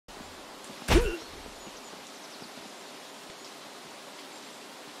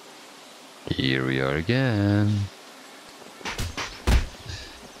Here we are again.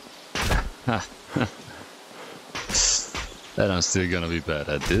 And I'm still gonna be bad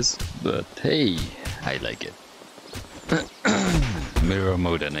at this, but hey, I like it. Mirror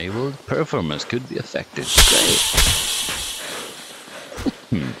mode enabled, performance could be affected. Great.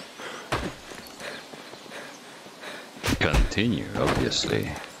 Continue,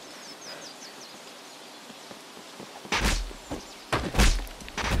 obviously.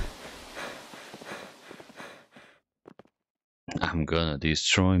 I'm gonna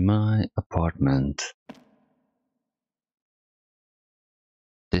destroy my apartment.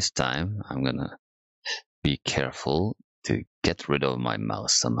 This time, I'm gonna be careful to get rid of my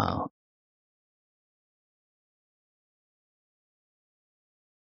mouse somehow.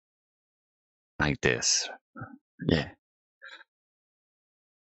 Like this. Yeah.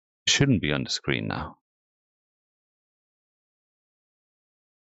 Shouldn't be on the screen now.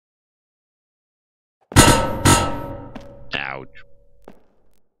 Ouch.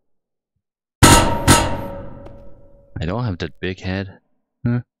 I don't have that big head.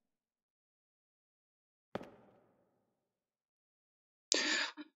 Huh?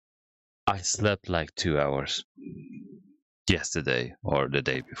 I slept like 2 hours. Yesterday or the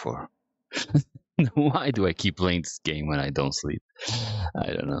day before. Why do I keep playing this game when I don't sleep?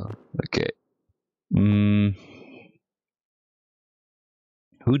 I don't know. Okay.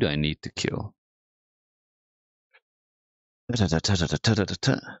 Who do I need to kill?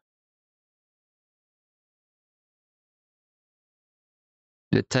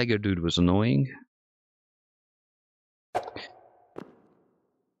 The tiger dude was annoying.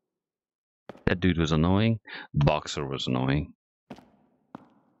 That dude was annoying. Boxer was annoying.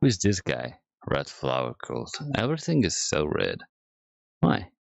 Who is this guy? Red flower cult. Everything is so red.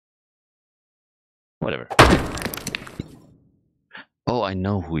 Why? Whatever. Oh, I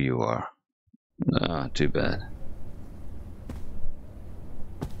know who you are. Ah, too bad.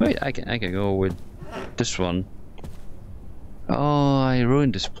 Wait, I can go with this one. Oh, I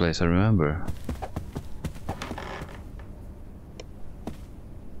ruined this place, I remember.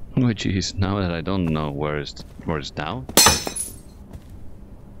 Oh jeez, now that I don't know where is down.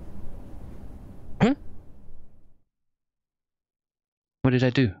 Huh? What did I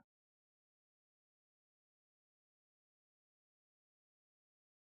do?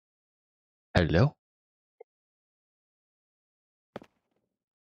 Hello?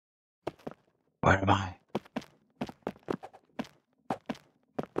 Where am I?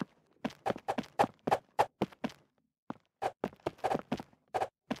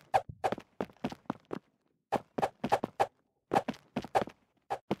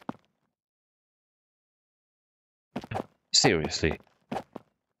 Seriously?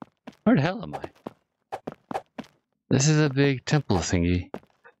 Where the hell am I? This is a big temple thingy.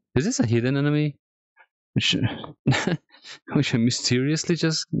 Is this a hidden enemy? Which I mysteriously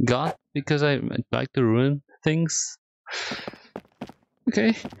just got because I like to ruin things?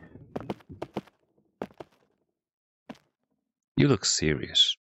 Okay. You look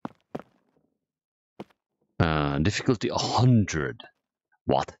serious. Difficulty 100.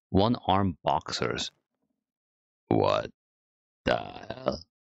 What? One-arm boxers? What the hell?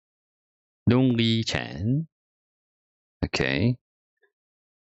 Chen. Okay.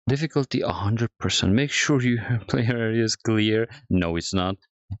 Difficulty 100%. Make sure your player area is clear. No, it's not.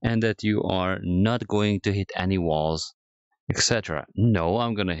 And that you are not going to hit any walls, etc. No,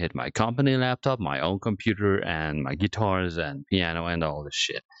 I'm gonna hit my company laptop, my own computer, and my guitars and piano and all this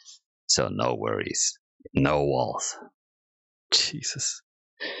shit. So no worries. No walls. Jesus.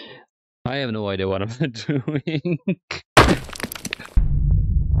 I have no idea what I'm doing.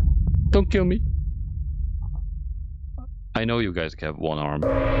 Don't kill me. I know you guys have one arm.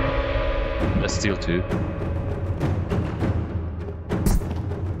 Let's steal two.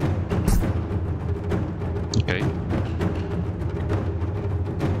 Okay.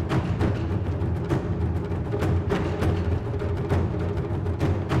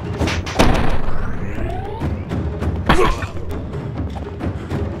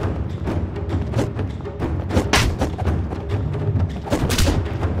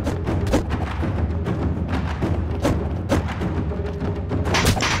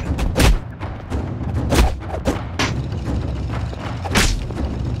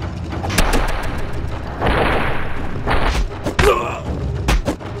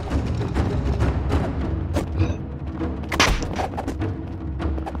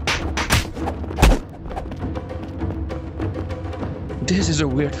 This is a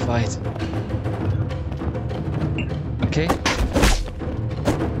weird fight. Okay.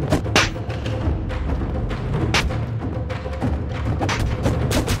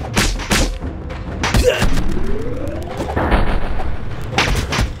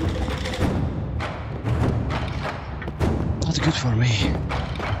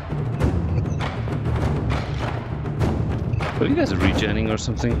 Are you guys regenning or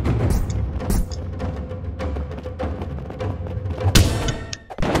something?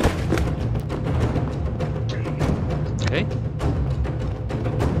 Okay.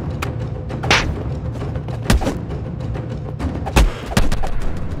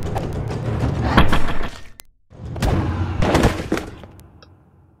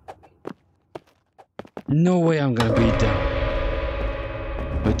 No way I'm gonna beat them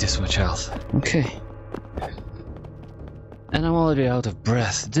with this much health. Okay. And I'm already out of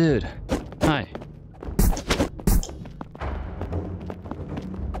breath, dude. Hi.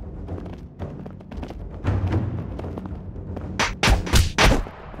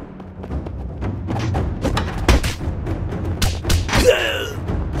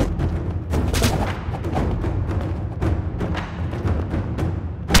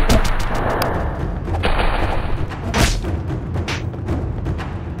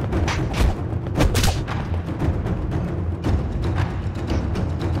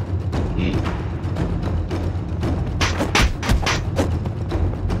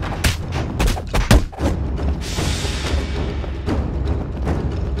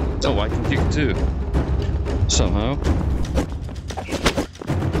 Oh, I can kick too. Somehow.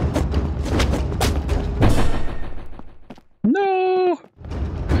 No!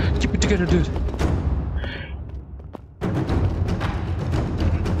 Keep it together, dude.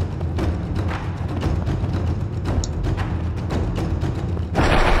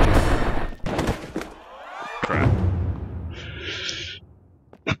 Crap.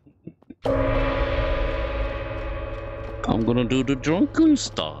 I'm gonna do the drunken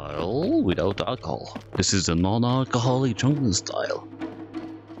style without alcohol. This is the non-alcoholic drunken style.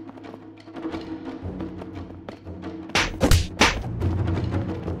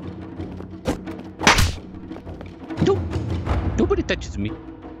 Nope. Nobody touches me.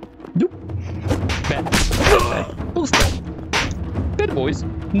 Nope. Bad. Bad. Both bad. Bad boys.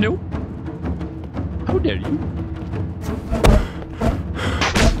 Nope. How dare you?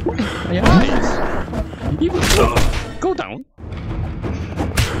 My eyes. Evil. Go down.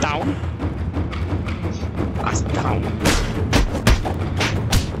 Down. Us down.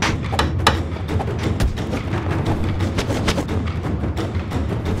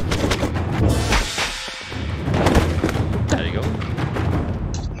 There you go.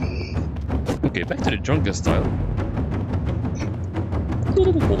 Okay, back to the drunken style.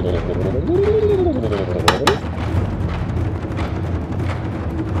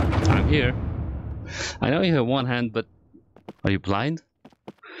 I'm here. I know you have one hand, but are you blind?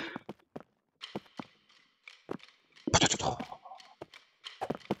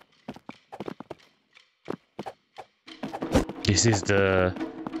 This is the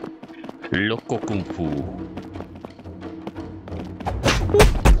Loco Kung Fu.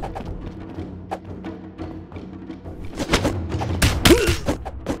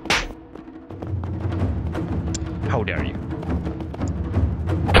 How dare you?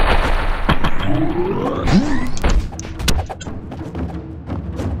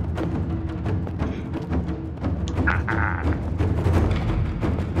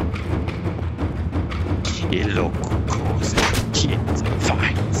 El Loco goes and kills and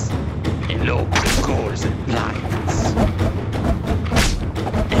fights. El Loco goes and blinds.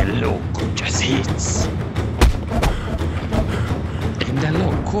 El Loco just hits. And the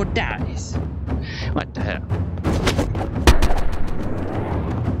Loco dies. What the hell?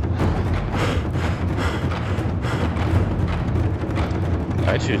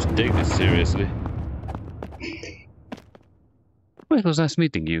 I should take this seriously. Well, it was nice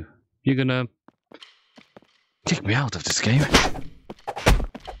meeting you. You're gonna kick me out of this game?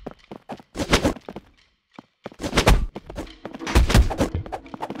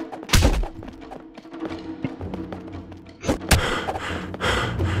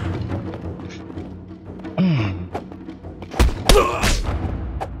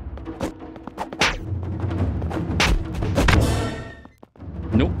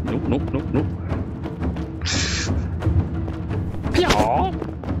 Nope, nope, nope, nope, nope. Hello?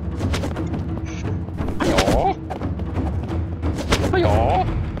 Hello? Hello?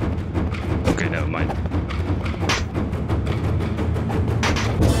 Okay, never mind.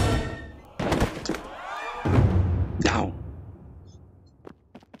 Down.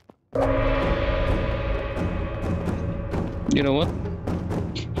 You know what?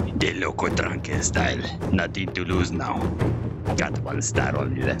 The Loco drunken style. Nothing to lose now. Got one star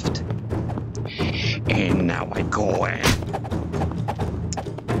only left. And now I go and...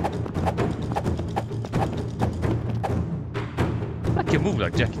 I can move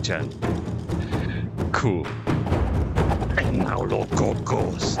like Jackie Chan. Cool. And Now Loco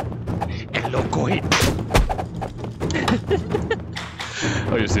goes. And Loco hits.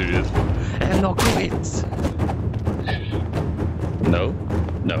 Are you serious? And Loco hits. No,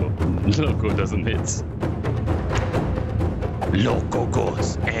 Loco doesn't hit. Loco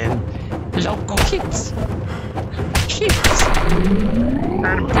goes and Loco hits.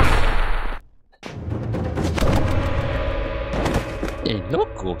 And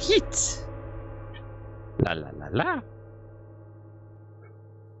Loco hits. La la la la.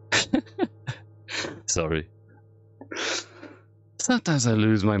 Sorry. Sometimes I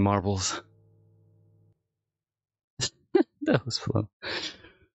lose my marbles. That was fun.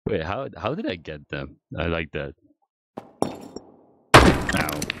 Wait, how did I get them? I like that.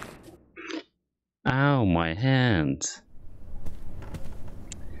 Ow. Ow, my hand.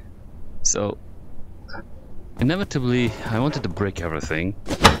 So, inevitably, I wanted to break everything.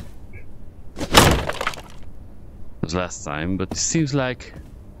 It was last time, but it seems like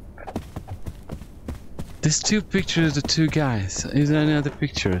there's two pictures of two guys. Is there any other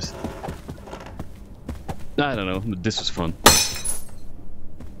pictures? I don't know, but this was fun.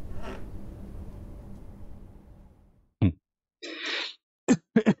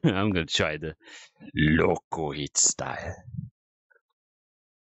 I'm gonna try the Loco hit style.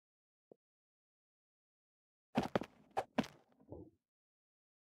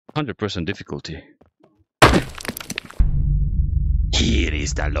 %100% difficulty. Here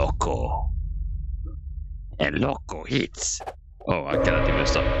is the Loco. And Loco hits. Oh, I cannot even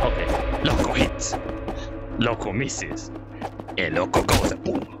stop. Okay. Loco hits. Loco misses. And Loco goes and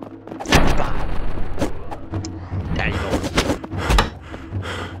boom. Bam. There you go.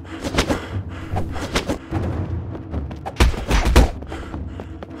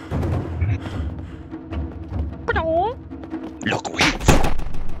 Loco hits.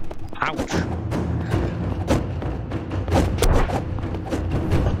 Ouch.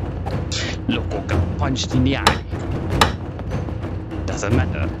 Loco got punched in the eye. Doesn't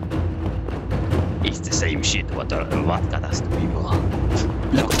matter. It's the same shit what vodka does to people.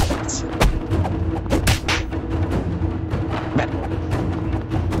 Loco hits. Bad boy.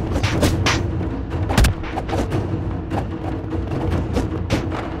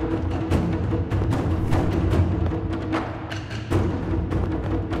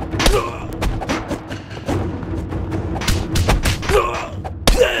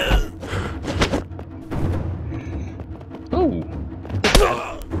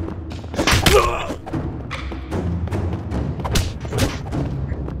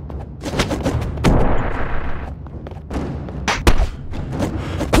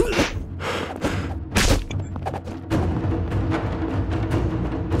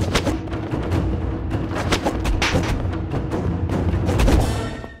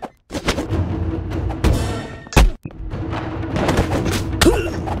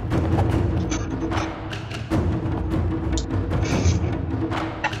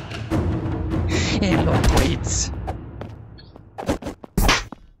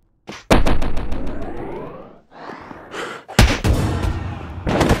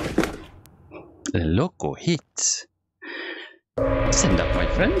 Loco hits. Send up, my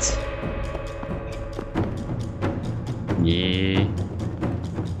friends. Yeah.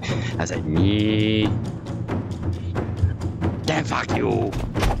 I said, yeah. Damn, fuck you.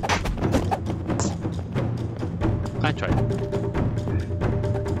 I tried.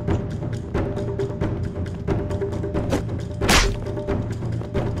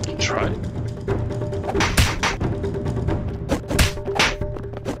 Try.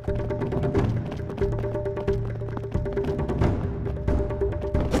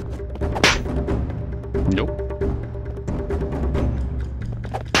 Nope.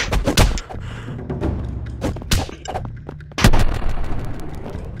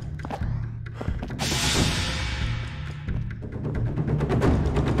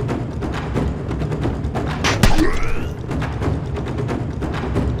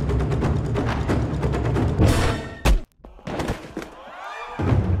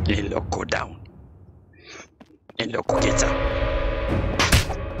 El Loco down. El Loco gets up.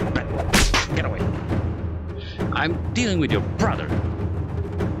 Get away. I'm dealing with your brother.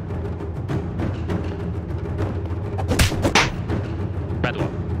 Bad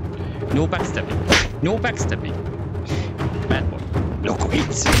one. No backstepping. No backstepping. Bad boy. Loco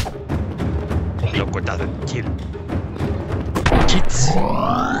hits. Loco doesn't kill. Hits.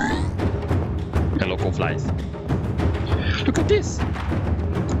 The Loco flies. Look at this.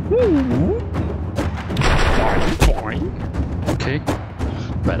 Woo. Boing, boing. Okay.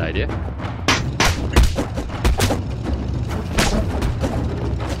 Bad idea.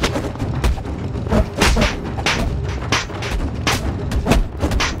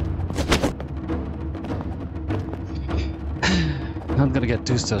 not gonna get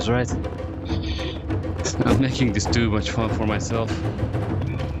 2 stars, right? I'm making this too much fun for myself.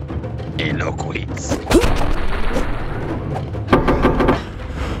 Hey, Loco hits.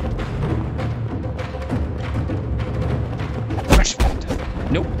 Pressure point.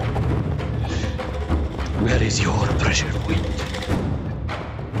 Nope. Where is your pressure point?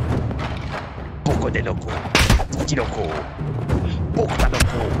 Poco de Loco. Loco. Poco de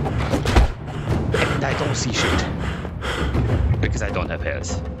Loco. And I don't see shit. Because I don't have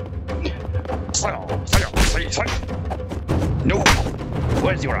health. No!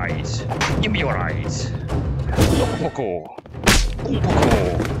 Where's your eyes? Give me your eyes. Look, Poco.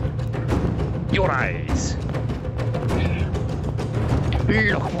 Poco. Your eyes.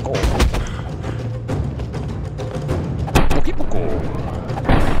 Look, Poco. Poke, Poco.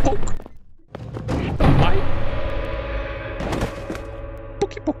 Poke. Bye.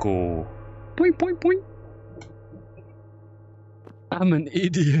 Poke, Poco. Point, point, point. I'm an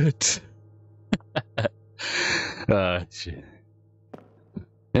idiot. Shit.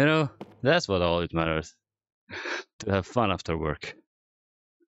 You know, that's what all it matters. To have fun after work.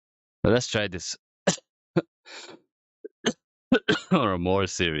 But let's try this or a more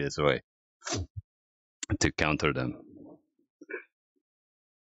serious way to counter them.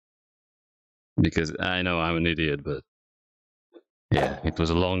 Because I know I'm an idiot, but yeah, it was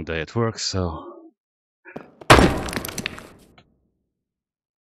a long day at work, so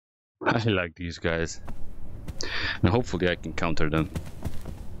I like these guys. And hopefully I can counter them.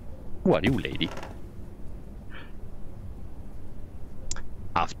 Who are you, lady?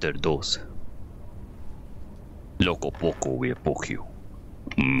 After those, Loco Poco will poke you.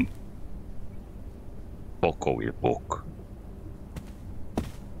 Poco will poke.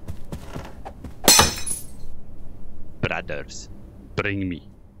 Brothers, bring me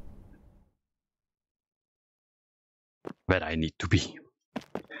where I need to be.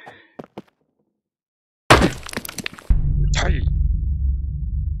 Hey!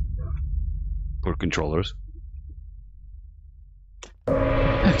 Poor controllers.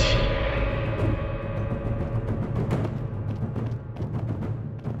 Okay.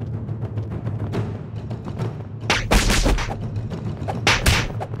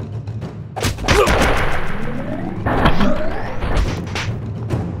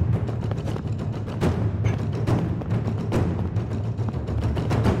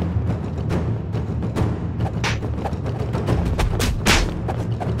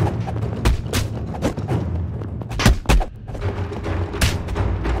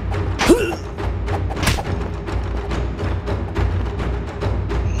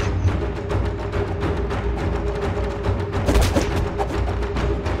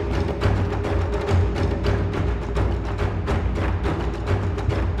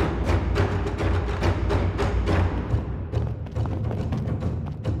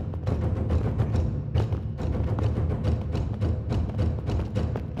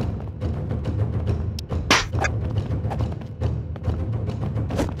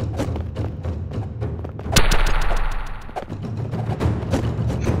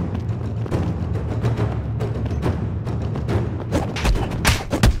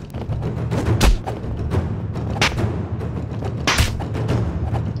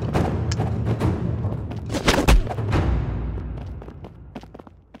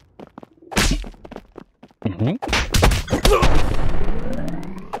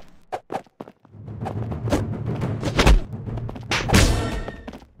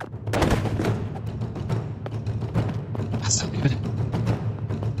 That's not good.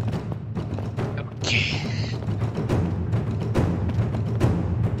 Okay.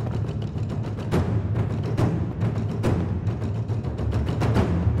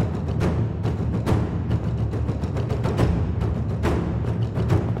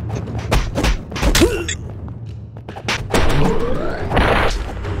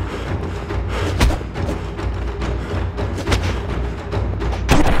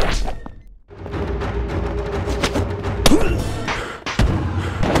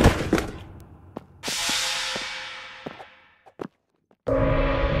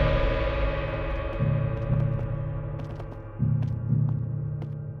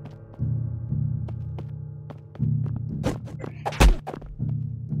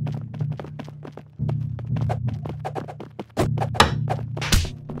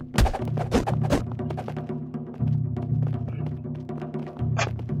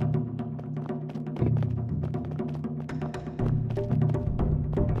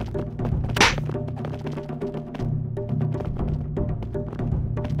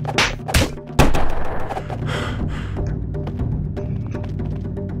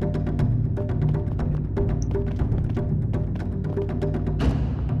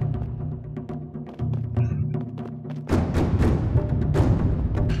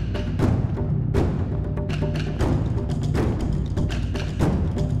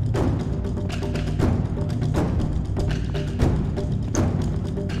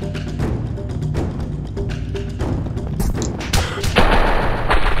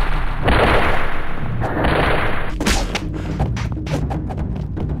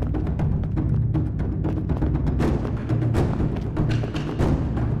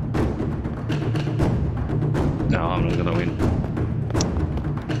 win.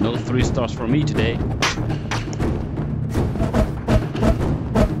 No 3 stars for me today.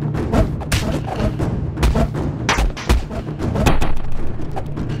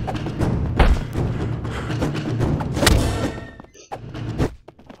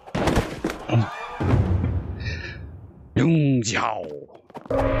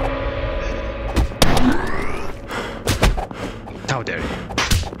 How dare you?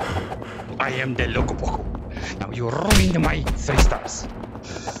 I am the Loco POCO. Now you ruined my 3 stars.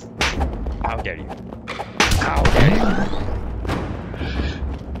 How dare you? How dare you?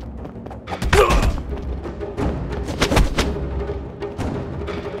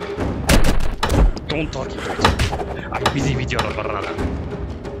 Don't talk into it. I'm busy with your brother.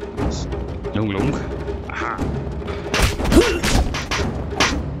 Long. Aha.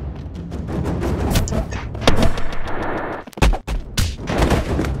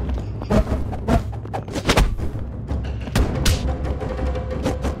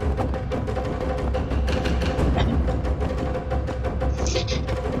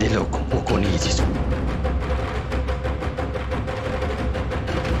 The Loco POCO needs it.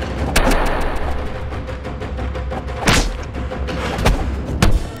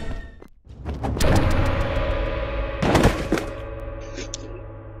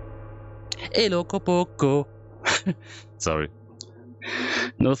 Hey, Loco POCO. Sorry.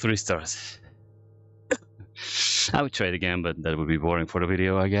 No 3 stars. I would try it again, but that would be boring for the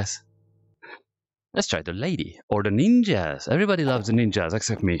video, I guess. Let's try the lady or the ninjas. Everybody loves the ninjas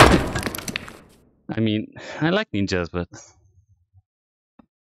except me. I mean, I like ninjas, but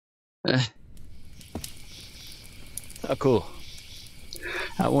oh, cool.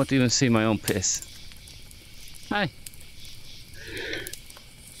 I won't even see my own piss. Hi.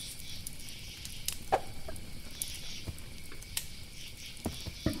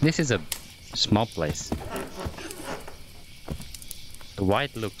 This is a small place. The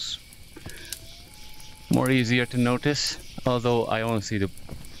white looks more easier to notice, although I only see the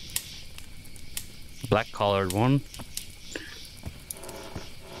black colored one.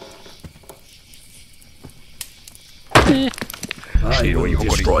 I will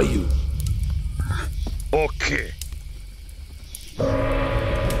destroy you. Okay.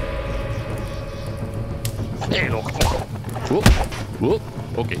 Hey, Loco POCO. Whoop, whoop.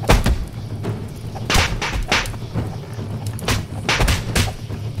 Okay.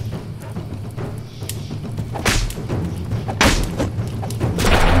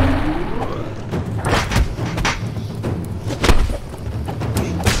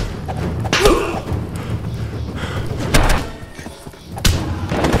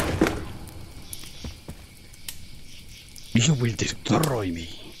 You will destroy me.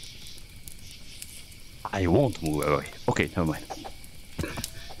 I won't move away. Okay, never mind.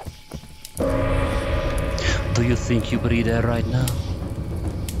 Do you think you breathe air right now?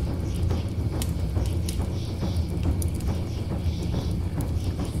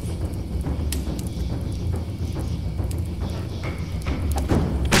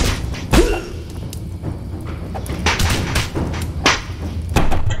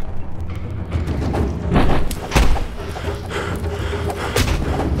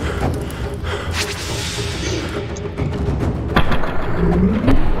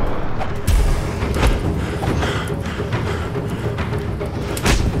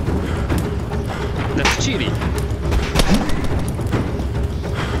 That's cheating.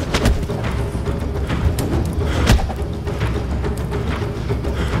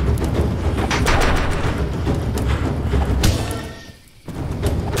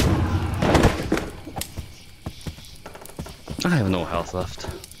 I have no health left.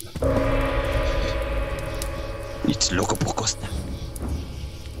 It's Loco POCO's now.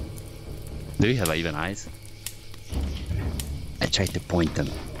 Do you have even eyes? I tried to point them.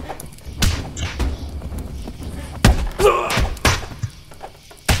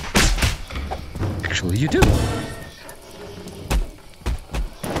 Actually, you do.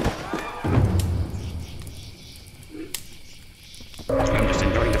 I'm just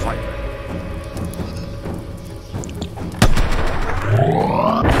enjoying the fight.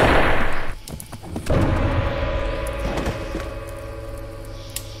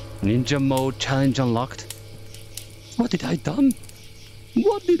 Ninja mode challenge unlocked. What did I done?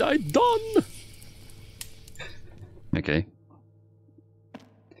 What did I done? Okay.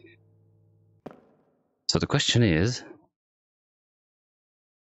 So the question is,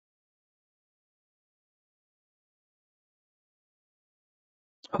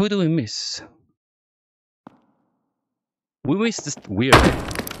 who do we miss? We missed this weird.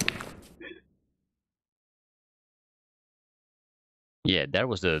 Yeah, that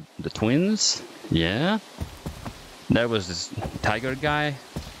was the twins. Yeah. There was this tiger guy,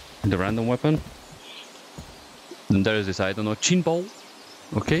 the random weapon. And there is this, I don't know, chin ball.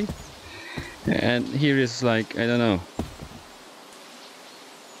 Okay? And here is like, I don't know.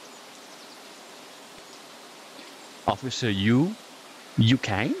 Officer Yu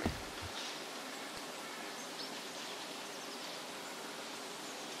Kang?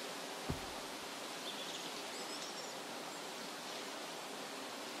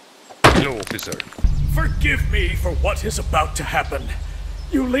 Hello, officer. Forgive me for what is about to happen.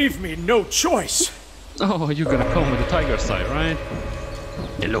 You leave me no choice. Oh, you're gonna come with the tiger side, right?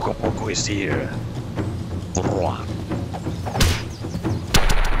 The Loco POCO is here.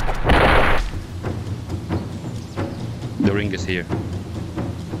 The ring is here.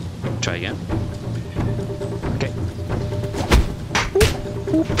 Try again. Okay.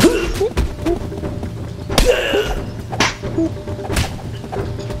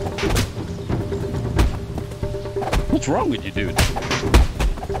 What's wrong with you, dude?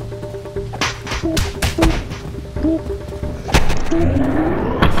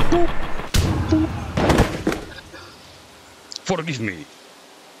 Forgive me.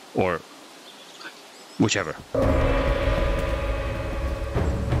 Or whichever.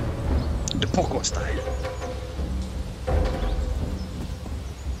 The POCO style.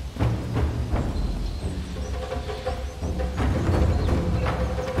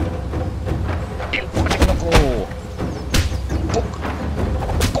 El POCO.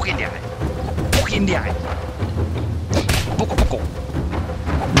 Poke in the eye. Poke in the eye. POCO POCO.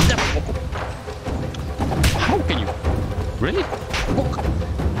 Never POCO. How can you? Really? Poke.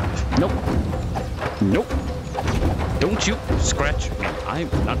 Nope. Nope. Don't you scratch me. I'm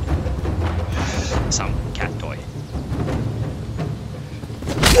not some cat toy.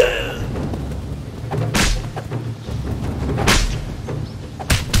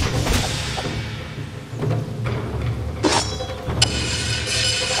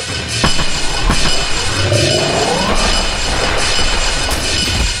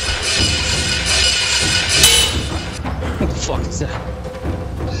 What the fuck is that?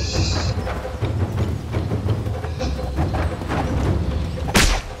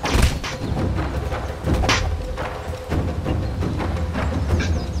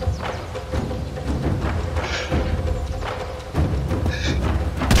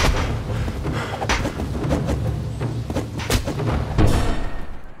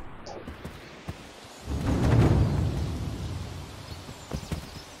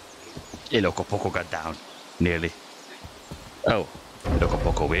 El Loco POCO got down. Nearly. Oh, Loco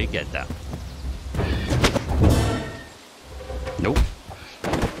POCO will get down. nope.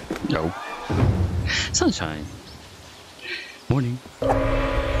 No. Sunshine. Morning.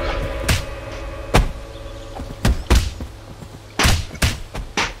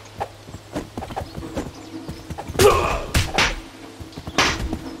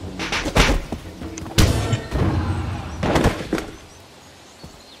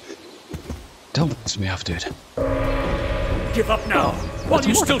 Don't piss me off, dude. Give up now, while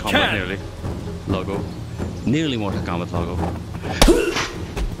you still Mortal Kombat can. nearly. Logo. Nearly Mortal Kombat logo. There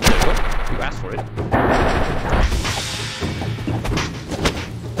you go. You asked for it.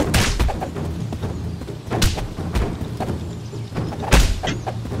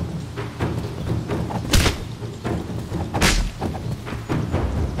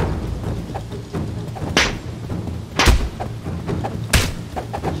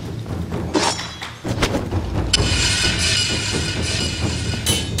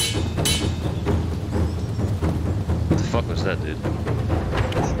 What the fuck was that, dude?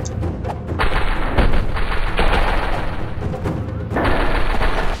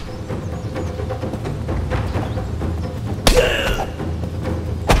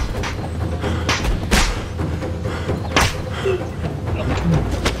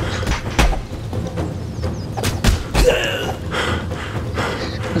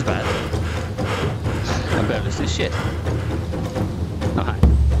 That's bad. I barely see shit. Oh, hi.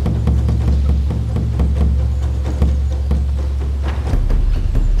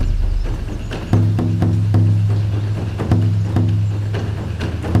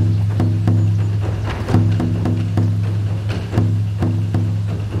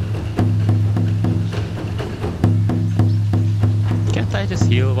 Can't I just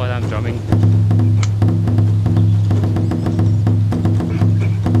heal while I'm drumming?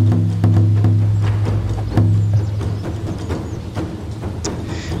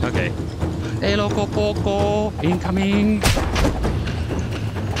 Okay. Hey, Loco POCO! Incoming!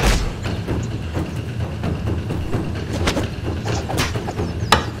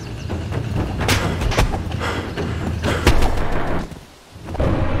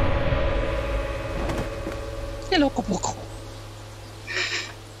 Hey, Loco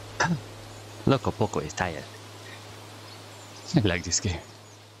Loco Poco is tired. I like this game.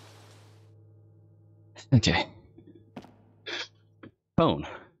 Okay. Phone.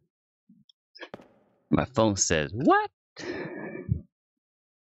 My phone says, what?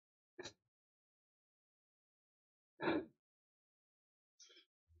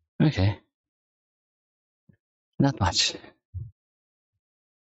 Okay. Not much.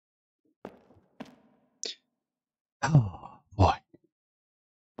 Oh, boy.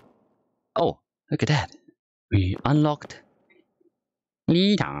 Oh, look at that. We unlocked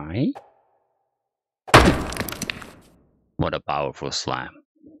Levi. What a powerful slam.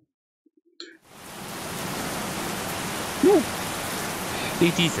 Woo.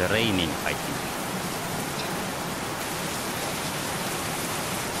 It is raining, I think.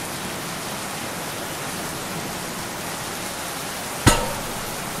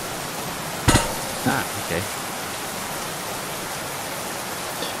 Ah, okay.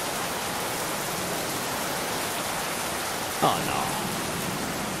 Oh no.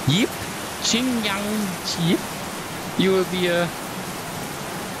 Yip, Ching Yang Yip. You will be a...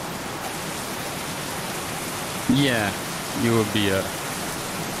 Yeah, you will be a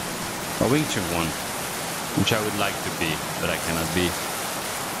Wing Chun one, which I would like to be, but I cannot be.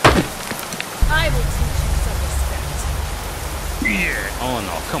 I will teach you some respect. Yeah. Oh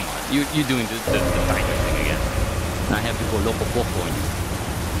no, come on. You're doing the tiger thing again. I have to go Loco Poco on you.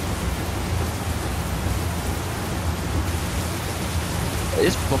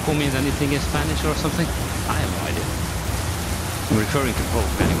 Is Poco means anything in Spanish or something? I have no idea. I'm referring to Poco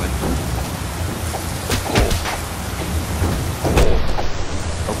anyway.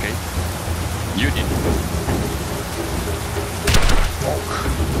 Okay. You did. Poke.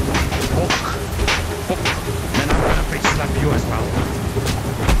 Then I'm gonna face slap you as well.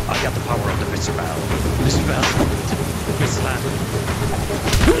 I got the power of the fist spell. This spell. Fist slap.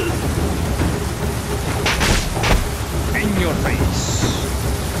 In your face.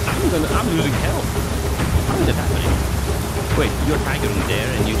 I'm losing health. How is it happening? Wait, you're tigering there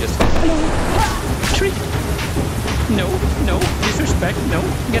and you just... Hello. Treat. No, disrespect, no,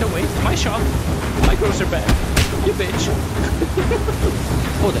 get away, my shop, my grocer bag, you bitch.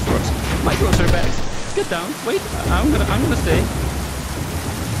 Oh, that's worse. My grocer bags, get down, wait, I'm gonna stay.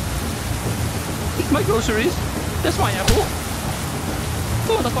 My groceries, that's my apple.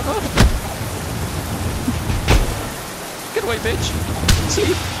 Motherfucker. Get away, bitch.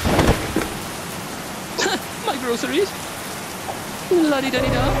 Sleep. My groceries.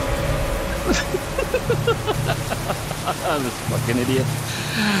 La-di-da-di-da. I'm just a fucking idiot.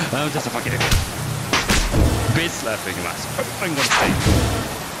 I'm just a fucking idiot. Bitch slapping mask. I'm gonna stay.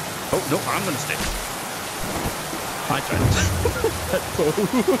 Oh, no, I'm gonna stay. I tried. That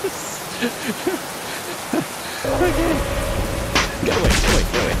pose. Okay. Get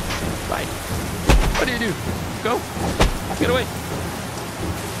away. Bye. What do you do? Go. Get away.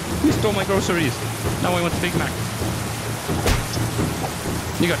 You stole my groceries. Now I want the Big Mac.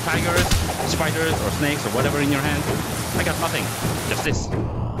 You got tigers, spiders, or snakes, or whatever in your hand. I got nothing. Just this.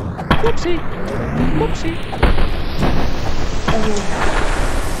 Whoopsie. Whoopsie.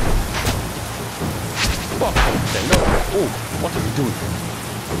 Fuck. Hello. Oh, what are you doing?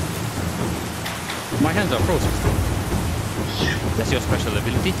 My hands are frozen. That's your special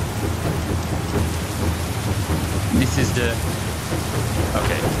ability. This is the...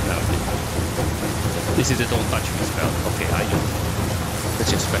 Okay, no. This is the don't touch me spell. Okay, I know.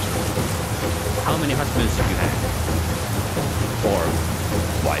 That's your special. How many husbands have you had? Or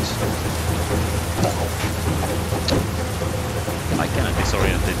wives? I cannot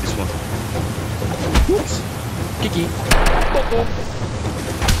disorientate this one. Whoops! Kiki! Poco!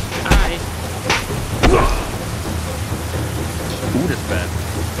 Hi! Ooh, that's bad.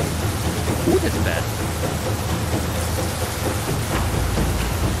 Ooh, that's bad.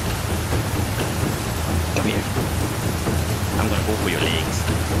 Come here. I'm gonna go for your legs.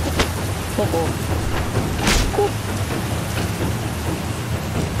 Poco!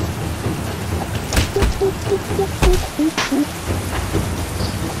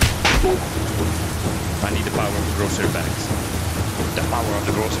 I need the power of the grocery bags. The power of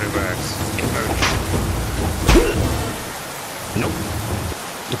the grocery bags. Emerge. Nope.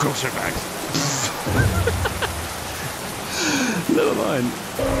 The grocery bags. Never mind.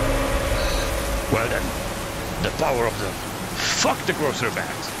 Well then, the power of the... Fuck the grocery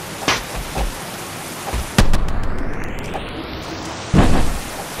bags.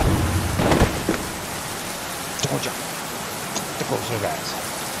 Told ya. The grocery bags.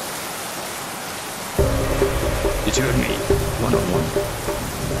 It's you and me, one-on-one.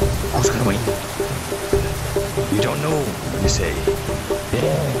 Who's gonna win? You don't know, you say.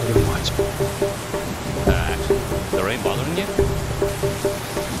 Yeah, you watch. The rain bothering you?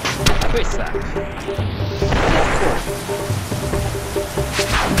 Face that.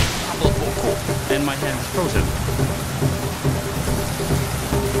 And my hand is frozen.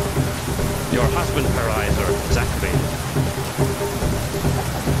 Your husband paralyzer is activated.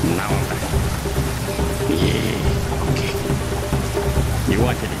 Now I'm back. Yeah, okay. You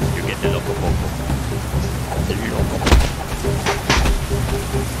wanted it, you get the Loco Poco. The Loco.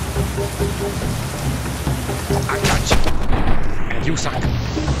 I got you. And you suck.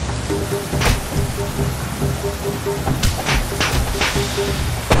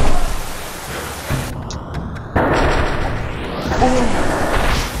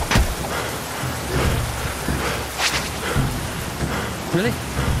 Really?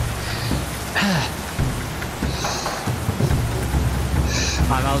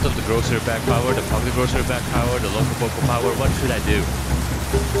 I'm out of the grocery bag power, the public grocery bag power, the Loco Poco power. What should I do?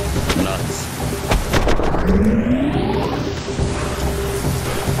 Nuts.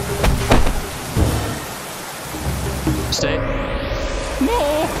 Stay.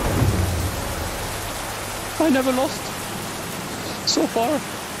 No! I never lost. So far.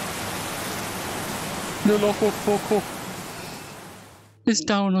 The Loco Poco is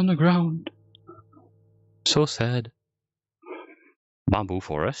down on the ground. So sad. Bamboo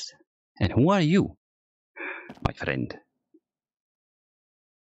forest. And who are you, my friend?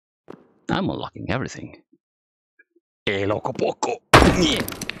 I'm unlocking everything. Hey, Loco Poco. Yeah.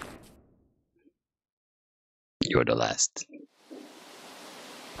 You're the last.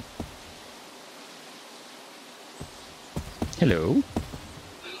 Hello.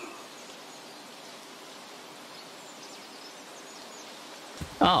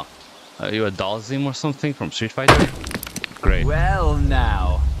 Oh, are you a Dalsim or something from Street Fighter? Great. Well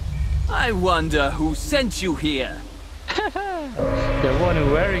now, I wonder who sent you here. The one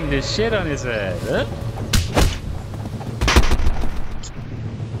who wearing this shit on his head, huh?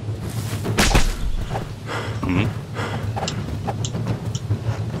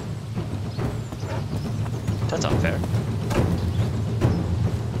 That's unfair.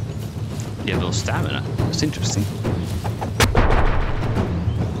 You have no stamina. That's interesting.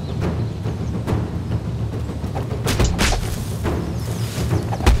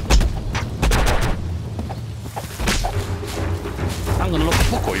 I'm gonna Loco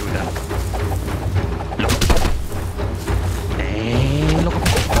Poco you then. Loco Poco. And Loco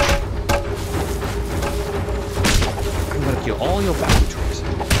Poco. I'm gonna kill all your bamboo trees.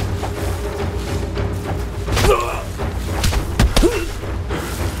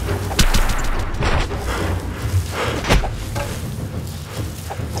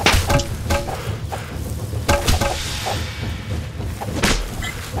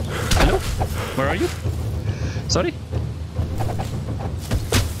 Hello? Where are you? Sorry?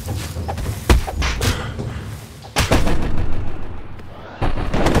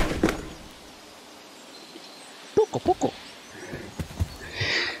 Poco.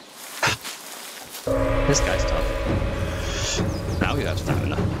 This guy's tough. Now you have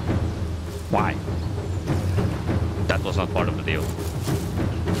stamina. Why? That was not part of the deal.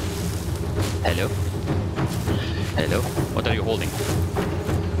 Hello? Hello? What are you holding?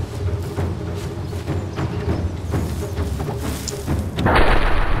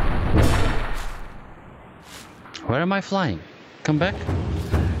 Where am I flying? Come back?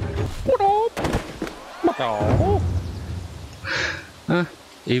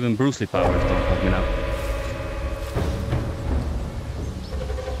 Even Bruce Lee powers don't help me now.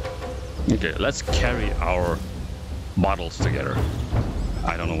 Okay, let's carry our bottles together.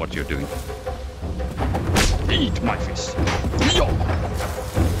 I don't know what you're doing. Eat my fist. Yo!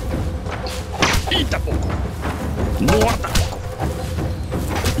 Eat the Poco. More the Poco.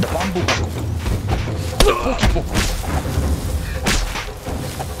 The bamboo Poco. The Poke Poco.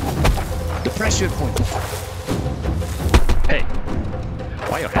 The pressure point Poco. Hey,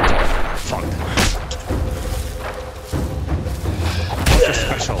 why your hands are fucked? What's your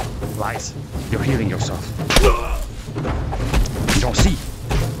special? Lies. You're healing yourself. You don't see.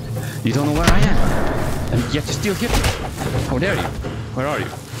 You don't know where I am. And yet you still hit me. How dare you? Where are you?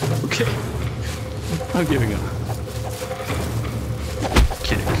 Okay. I'm giving up.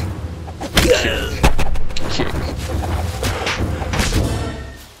 Kick.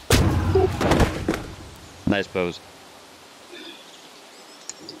 Nice pose.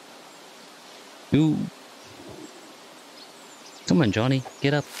 Ooh. Come on, Johnny.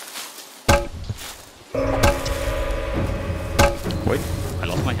 Get up. Wait. I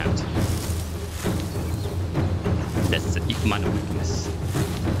lost my hand. That's the Ikman weakness.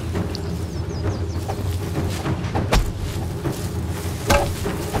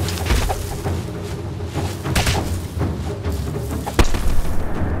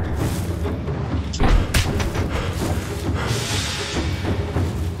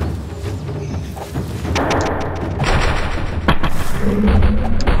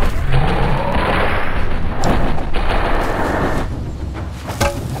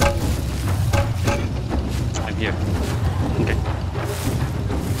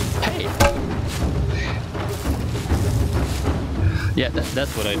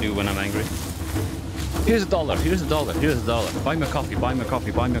 That's what I do when I'm angry. Here's $1, here's $1, here's $1. Buy me a coffee, buy me a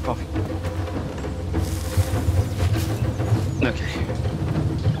coffee, buy me a coffee. Okay.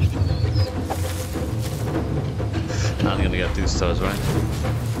 Now I'm gonna get 2 stars, right?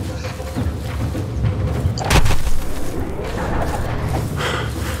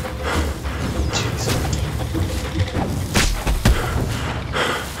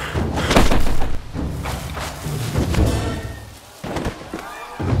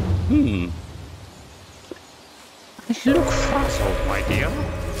 Look frazzled, my dear.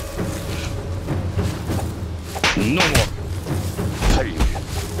 No more. Hey,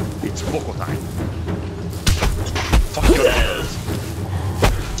 it's POCO time. Fuck your hands.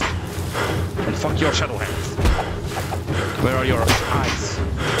 And fuck your shadow hands. Where are your eyes?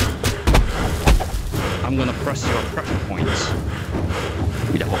 I'm gonna press your pressure points.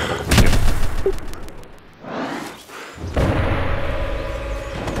 With a POCO finger.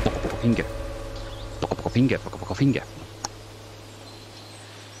 POCO finger. POCO finger, POCO finger.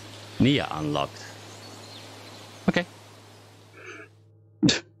 Nia unlocked. Okay.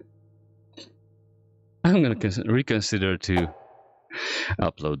 I'm gonna reconsider to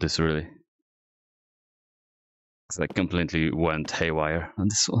upload this really. Because I completely went haywire on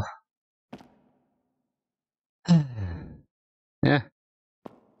this one. Yeah.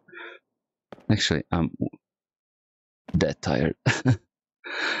 Actually, I'm dead tired.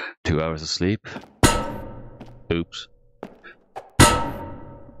 2 hours of sleep. Oops.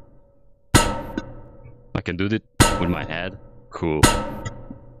 I can do it with my head. Cool.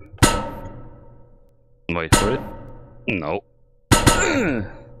 Wait for it. No.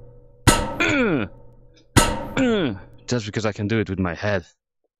 Just because I can do it with my head.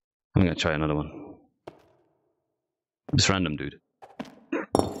 I'm gonna try another one. This random dude.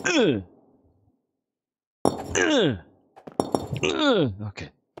 Okay.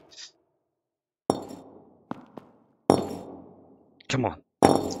 Come on.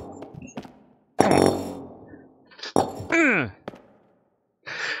 Come on.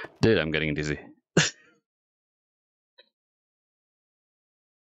 Dude, I'm getting dizzy.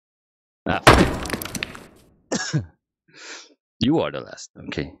 Ah. You are the last,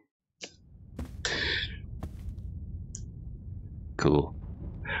 okay. Cool.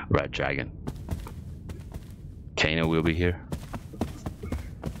 Red Dragon. Kano will be here.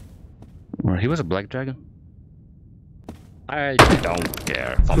 Or he was a black dragon? I don't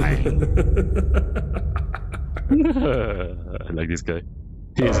care for me. I like this guy.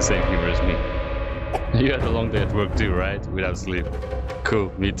 He has the same humor as me. You had a long day at work too, right? Without sleep.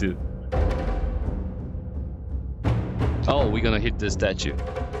 Cool, me too. Oh, we're gonna hit the statue.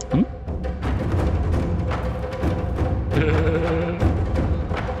 Hmm?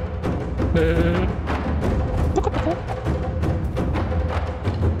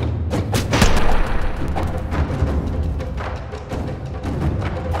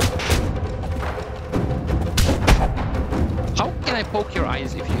 How can I poke your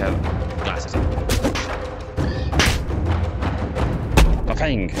eyes if you have glasses on?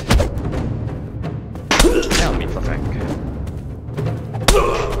 Fafang. Tell me, Fafang.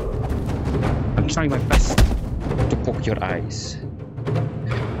 I'm trying my best to poke your eyes.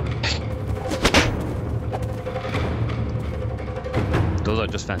 Those are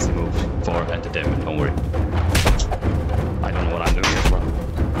just fancy moves for entertainment, don't worry. I don't know what I'm doing as well.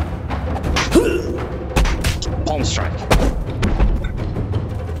 Palm strike.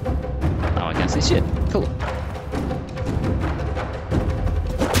 Now I can see shit. Cool.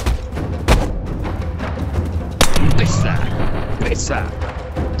 Big slap.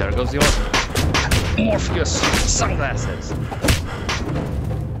 There goes your Morpheus sunglasses.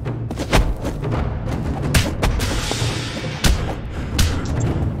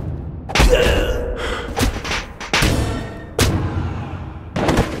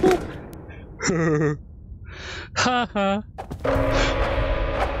 Haha.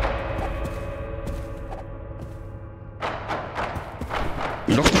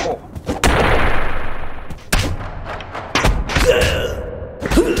 Loco.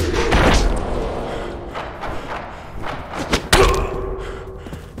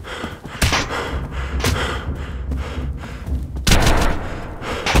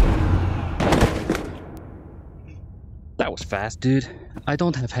 That was fast, dude. I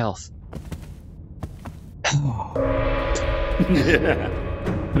don't have health.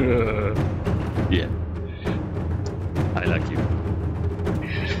 Yeah. I like you.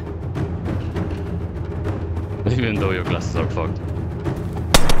 Even though your glasses are fucked.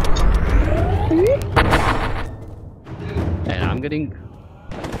 And I'm getting...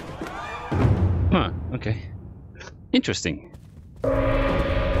 Huh, okay. Interesting. I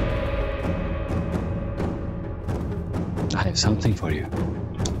have something for you.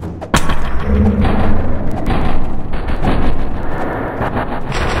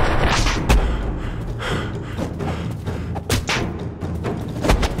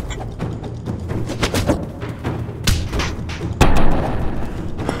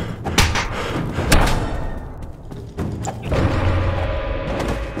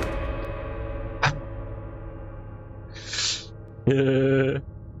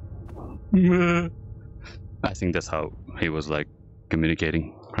 I think that's how he was like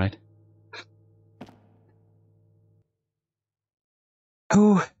communicating, right?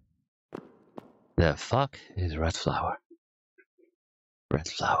 Who the fuck is Red Flower? Red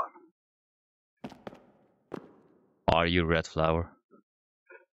Flower. Are you Red Flower?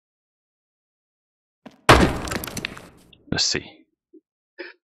 Let's see.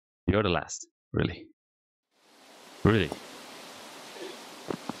 You're the last, really. Really.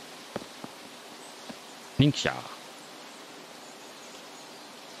 Ninja.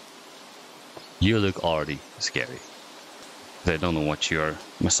 You look already scary. They don't know what you're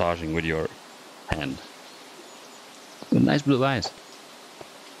massaging with your hand. Nice blue eyes.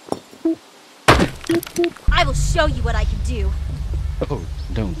 I will show you what I can do. Oh,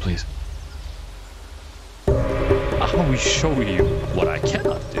 don't, please. I will show you what I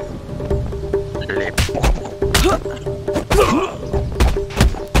cannot do.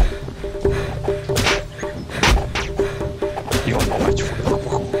 You're no match for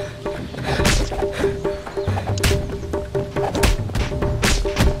Poco.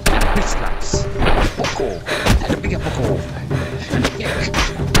 Big slaps. Poco. And a bigger Poco. And a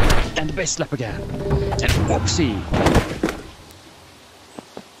kick. And the base slap again. And whoopsie.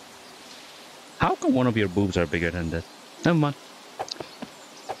 How come one of your boobs are bigger than that? Never mind.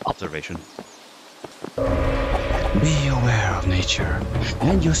 Observation. Be aware of nature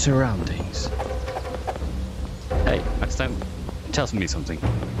and your surroundings. Hey, next time, tell me something.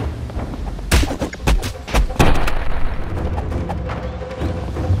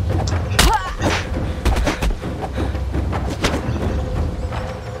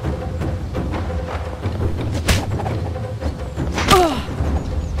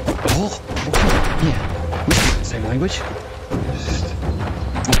 Yeah, we speak the same language.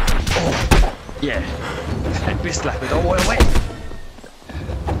 Oh, yeah, and fist slap it all the way.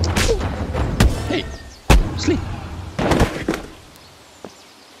 Hey, sleep.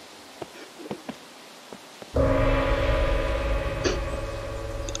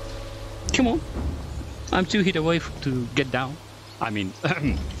 Come on, I'm 2 hit away to get down. I mean,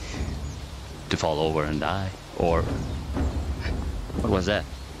 to fall over and die, or what was that?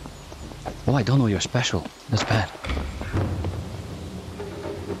 Oh, I don't know you're special. That's bad.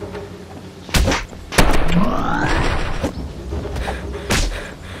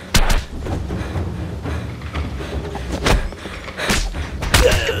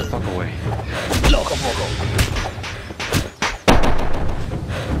 Fuck away. Loco Poco.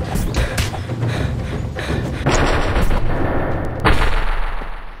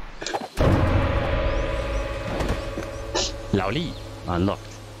 Lolol unlocked.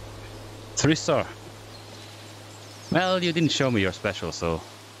 3-star. Well, you didn't show me your special, so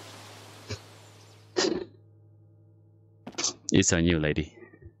it's on you, lady.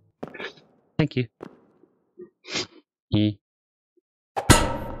 Thank you.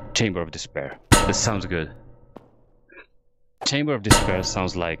 Chamber of Despair. This sounds good. Chamber of Despair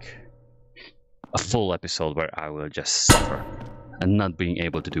sounds like a full episode where I will just suffer and not being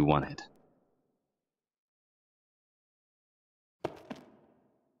able to do one hit.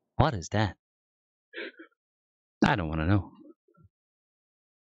 What is that? I don't want to know.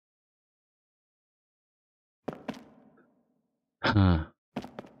 Huh.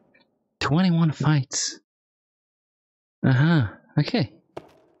 21 fights. Okay.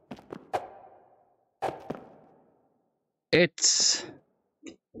 It's...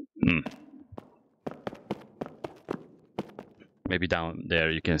 Maybe down there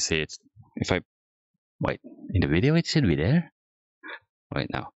you can see it. If I... Wait, in the video it should be there? Wait,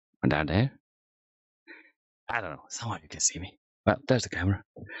 no. Down there? I don't know. Somehow you can see me. Well, there's the camera.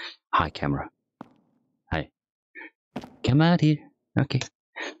 Hi, camera. Hi. Come out here. Okay.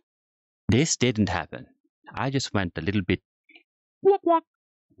 This didn't happen. I just went a little bit...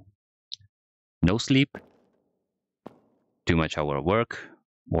 No sleep. Too much hour of work.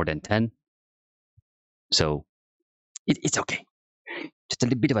 More than 10. So, it's okay. Just a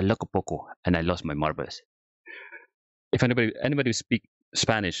little bit of a Loco Poco, and I lost my marbles. If anybody who speaks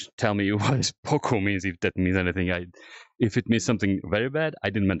Spanish, tell me what Poco means, if that means anything. If it means something very bad, I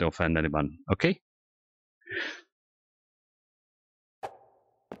didn't mean to offend anyone, okay?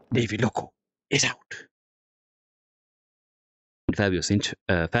 Davy Loco is out. Fabulous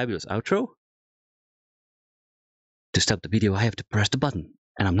outro. To stop the video, I have to press the button,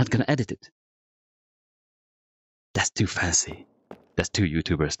 and I'm not gonna edit it. That's too fancy. That's too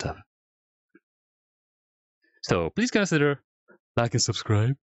YouTuber stuff. So please consider like and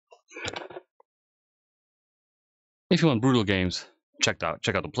subscribe. If you want brutal games, check out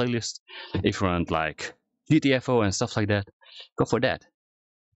the playlist. If you want like GTFO and stuff like that, go for that.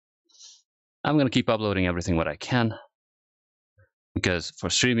 I'm gonna keep uploading everything what I can, because for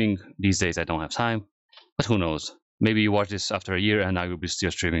streaming these days I don't have time. But who knows? Maybe you watch this after a year and I will be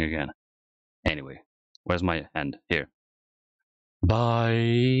still streaming again. Anyway, where's my hand? Here.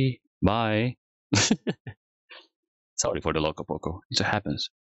 Bye. Bye. Sorry for the local POCO. It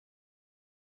happens.